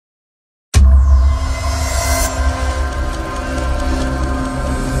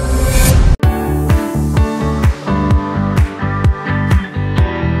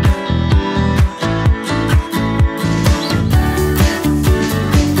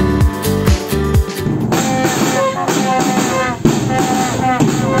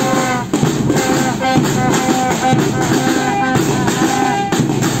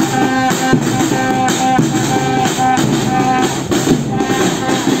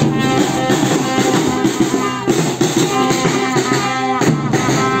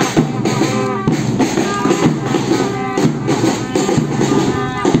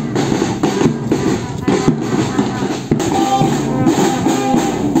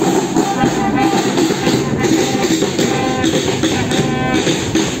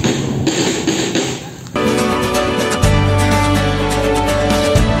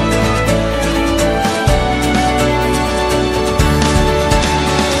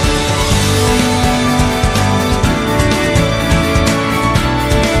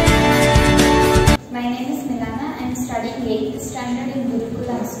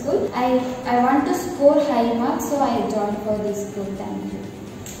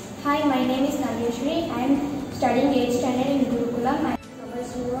Hi, my name is Nageshwari. I am studying 8th standard in Gurukulam. I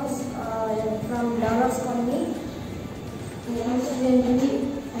am from Davos Colony. I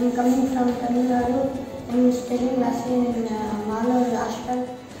am coming from Tamil Nadu. I am studying last year in Malur Ashtal.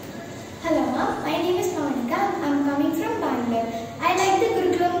 Hello, my name is Monica. I am coming from Bangalore. I like the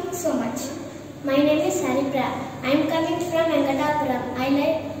Gurukulam so much. My name is Haripra. I am coming from Venkatapuram. I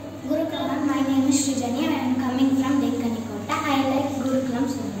like Gurukulam. My name is Srijani. I am coming from Dekkanikota. I like Gurukulam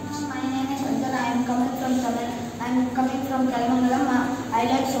so much. My name is Anjana. I am coming from Kalamangalam. I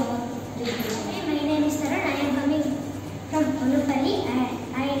like so much. My name is Saran. I am coming from Ulupalli.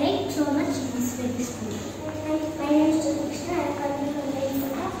 I like so much this school. My name is Krishna. I am coming from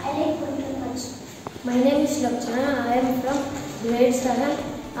Dekkanikota. I like Gurukulam much. My name is Lakshana. I am from grade 7.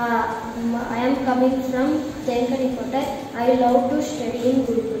 I am coming from Dekkanikota. I love to study in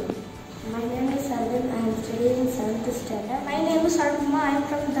Gurukulam. My name is Arvind. I am studying in 7th standard. My name is Aruma. I am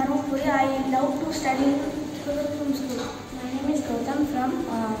from Dharmapuri. I love to study in Gurukulam school. My name is Gautam from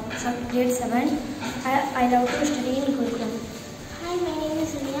grade 7. I love to study in Gurukulam. Hi, my name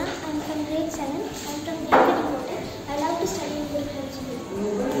is Riya. I am from grade 7. I am from Dekkanikota. I love to study in Gurukulam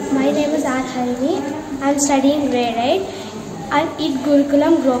school. My name is Athalvi. I am studying grade 8. I'm at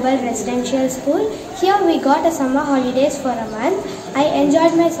Gurukulam Global Residential School. Here we got a summer holidays for a month. I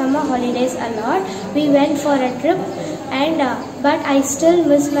enjoyed my summer holidays a lot. We went for a trip, but I still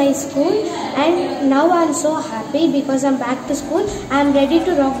miss my school. And now I'm so happy because I'm back to school. I'm ready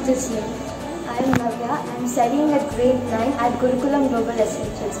to rock this year. I'm Navya. I'm studying at grade 9 at Gurukulam Global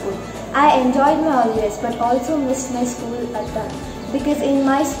Residential School. I enjoyed my holidays but also missed my school a ton. Because in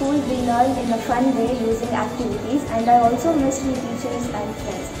my school we learned in a fun way using activities, and I also missed my teachers and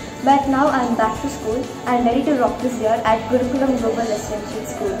friends. But now I'm back to school and ready to rock this year at Gurukulam Global Residential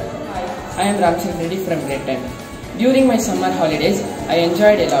School. Hi, I am Ramsey Reddy from grade 10. During my summer holidays, I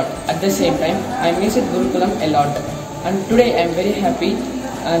enjoyed a lot. At the same time, I missed Gurukulam a lot. And today I am very happy,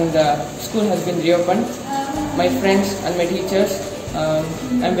 and school has been reopened. My friends and my teachers,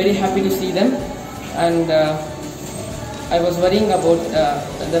 I am very happy to see them. And I was worrying about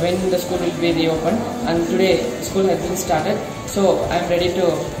when the school will be reopened, and today school has been started. So I am ready to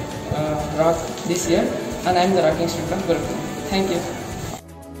rock this year, and I am the rocking student of Gurukulam. Thank you.